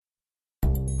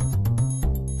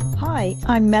Hi,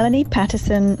 I'm Melanie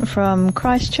Patterson from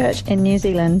Christchurch in New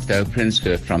Zealand. Joe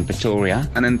Prinsker from Pretoria.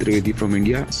 Anand Trivedi from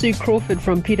India. Sue Crawford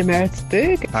from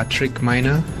Pietermaritzburg. Patrick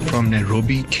Miner from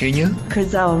Nairobi, Kenya.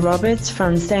 Chriselle Roberts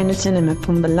from Standerton in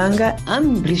Mpumalanga.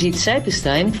 I'm Brigitte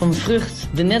Seipenstein from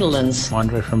Vrucht, the Netherlands.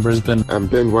 Andre from Brisbane. I'm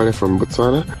Ben Wine from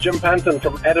Botswana. Jim Panton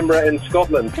from Edinburgh in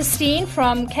Scotland. Christine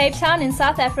from Cape Town in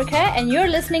South Africa, and you're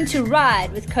listening to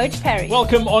Ride with Coach Parry.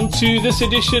 Welcome on to this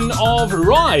edition of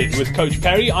Ride with Coach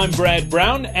Parry. I'm Brad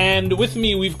Brown, and with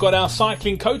me we've got our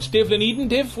cycling coach, Devlin Eden.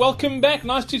 Dev, welcome back.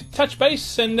 Nice to touch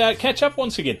base and catch up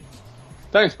once again.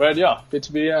 Thanks, Brad. Yeah, good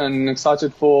to be here and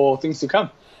excited for things to come.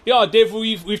 Yeah, Dev,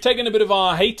 we've taken a bit of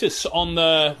our hiatus on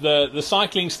the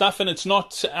cycling stuff, and it's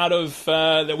not out of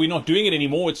that we're not doing it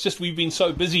anymore. It's just we've been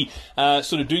so busy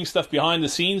sort of doing stuff behind the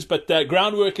scenes, but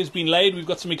groundwork has been laid. We've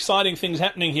got some exciting things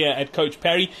happening here at Coach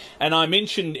Parry, and I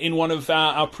mentioned in one of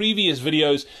our previous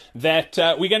videos that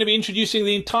we're going to be introducing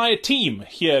the entire team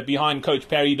here behind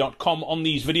CoachParry.com on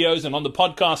these videos and on the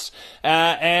podcasts,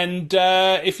 and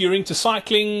if you're into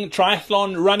cycling,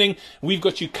 triathlon, running, we've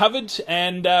got you covered,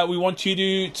 and we want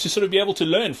you to sort of be able to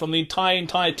learn from the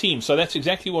entire team. So that's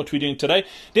exactly what we're doing today.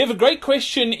 They have a great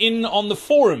question in on the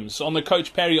forums on the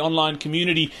Coach Parry online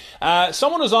community.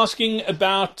 Someone was asking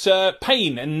about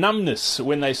pain and numbness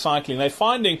when they're cycling. They're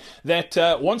finding that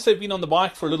once they've been on the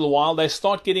bike for a little while, they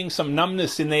start getting some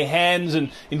numbness in their hands and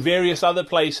in various other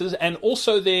places, and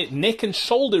also their neck and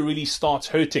shoulder really starts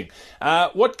hurting.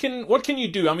 What can you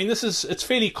do? I mean, it's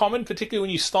fairly common, particularly when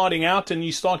you're starting out and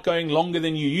you start going longer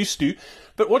than you used to.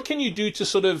 But what can you do to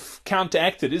sort of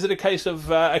counteract it? Is it a case of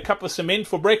a cup of cement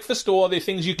for breakfast, or are there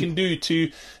things you can do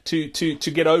to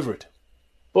get over it?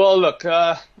 Well, look,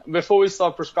 before we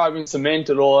start prescribing cement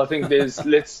at all, I think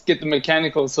let's get the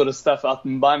mechanical sort of stuff out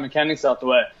and biomechanics out the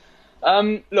way.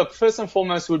 Look, first and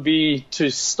foremost would be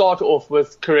to start off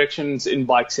with corrections in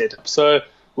bike setup. So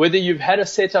whether you've had a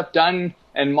setup done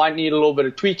and might need a little bit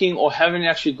of tweaking, or haven't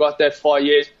actually got that far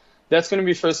yet, that's going to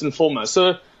be first and foremost.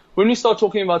 So when we start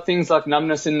talking about things like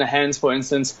numbness in the hands, for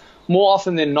instance, more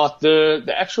often than not, the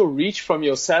actual reach from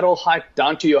your saddle height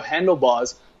down to your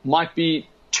handlebars might be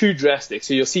too drastic.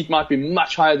 So your seat might be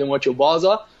much higher than what your bars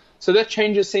are. So that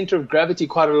changes center of gravity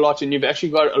quite a lot, and you've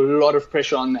actually got a lot of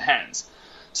pressure on the hands.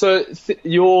 So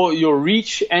your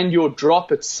reach and your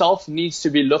drop itself needs to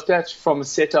be looked at from a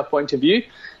setup point of view.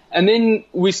 And then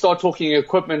we start talking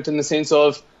equipment in the sense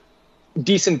of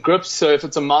decent grips. So if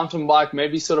it's a mountain bike,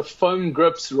 maybe sort of foam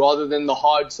grips rather than the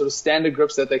hard sort of standard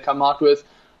grips that they come out with.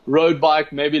 Road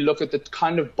bike, maybe look at the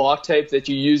kind of bar tape that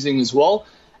you're using as well.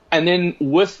 And then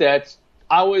with that,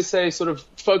 I always say sort of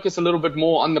focus a little bit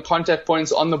more on the contact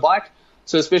points on the bike.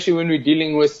 So especially when we're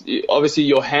dealing with, obviously,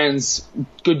 your hands,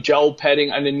 good gel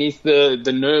padding underneath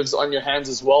the nerves on your hands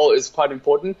as well is quite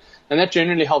important. And that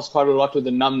generally helps quite a lot with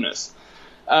the numbness.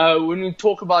 When we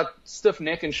talk about stiff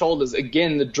neck and shoulders,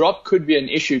 again, the drop could be an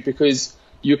issue because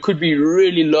you could be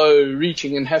really low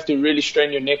reaching and have to really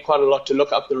strain your neck quite a lot to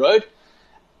look up the road.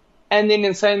 And then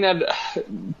in saying that,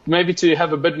 maybe to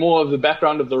have a bit more of the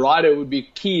background of the rider would be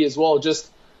key as well. Just,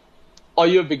 are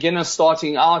you a beginner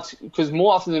starting out? Because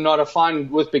more often than not, I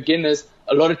find with beginners,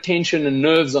 a lot of tension and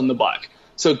nerves on the bike.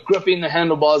 So gripping the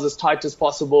handlebars as tight as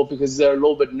possible because they're a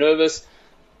little bit nervous.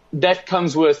 That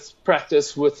comes with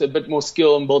practice, with a bit more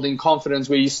skill and building confidence,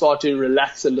 where you start to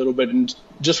relax a little bit and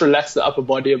just relax the upper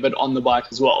body a bit on the bike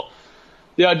as well.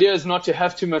 The idea is not to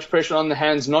have too much pressure on the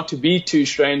hands, not to be too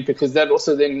strained, because that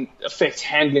also then affects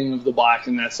handling of the bike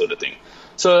and that sort of thing.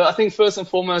 So I think first and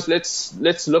foremost,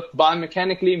 let's look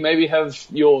biomechanically, maybe have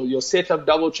your setup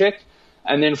double checked,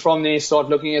 and then from there start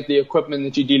looking at the equipment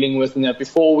that you're dealing with and that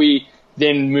before we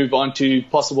then move on to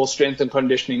possible strength and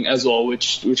conditioning as well,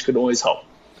 which could always help.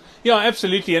 Yeah,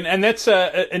 absolutely, and that's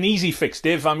an easy fix,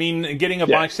 Dev. I mean, getting a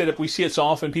bike set up, we see it so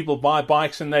often. People buy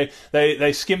bikes and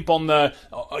they skimp on the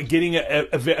getting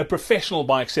a professional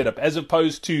bike setup, as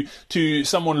opposed to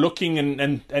someone looking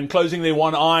and closing their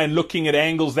one eye and looking at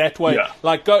angles that way. Yeah.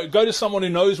 Like go to someone who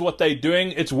knows what they're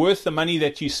doing. It's worth the money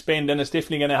that you spend, and it's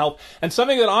definitely going to help. And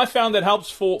something that I found that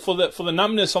helps for the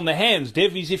numbness on the hands,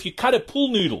 Dev, is if you cut a pool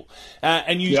noodle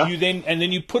and you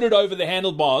then you put it over the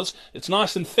handlebars. It's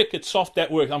nice and thick. It's soft.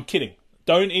 That works. I'm kidding.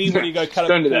 Don't anybody go cut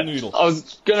up a pool noodle. I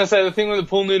was going to say the thing with the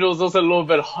pool noodle is also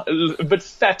a bit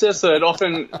fatter, so it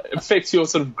often affects your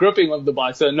sort of gripping of the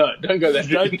bike. So no, don't go there.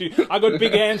 I got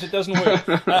big hands, it doesn't work.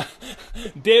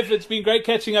 Dev, it's been great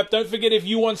catching up. Don't forget, if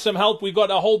you want some help, we've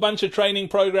got a whole bunch of training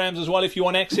programs as well. If you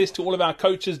want access to all of our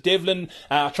coaches, Devlin,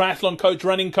 our triathlon coach,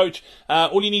 running coach,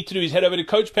 all you need to do is head over to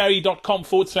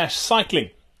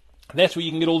coachparry.com/cycling. That's where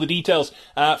you can get all the details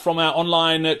from our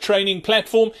online training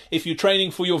platform. If you're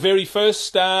training for your very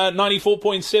first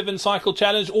 94.7 cycle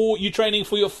challenge, or you're training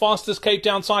for your fastest Cape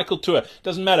Town cycle tour,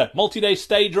 doesn't matter. Multi-day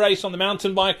stage race on the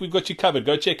mountain bike, we've got you covered.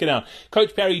 Go check it out.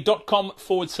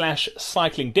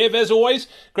 coachparry.com/cycling. Dev, as always,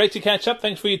 great to catch up.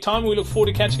 Thanks for your time. We look forward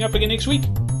to catching up again next week.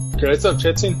 Great stuff,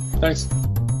 chat soon. Thanks.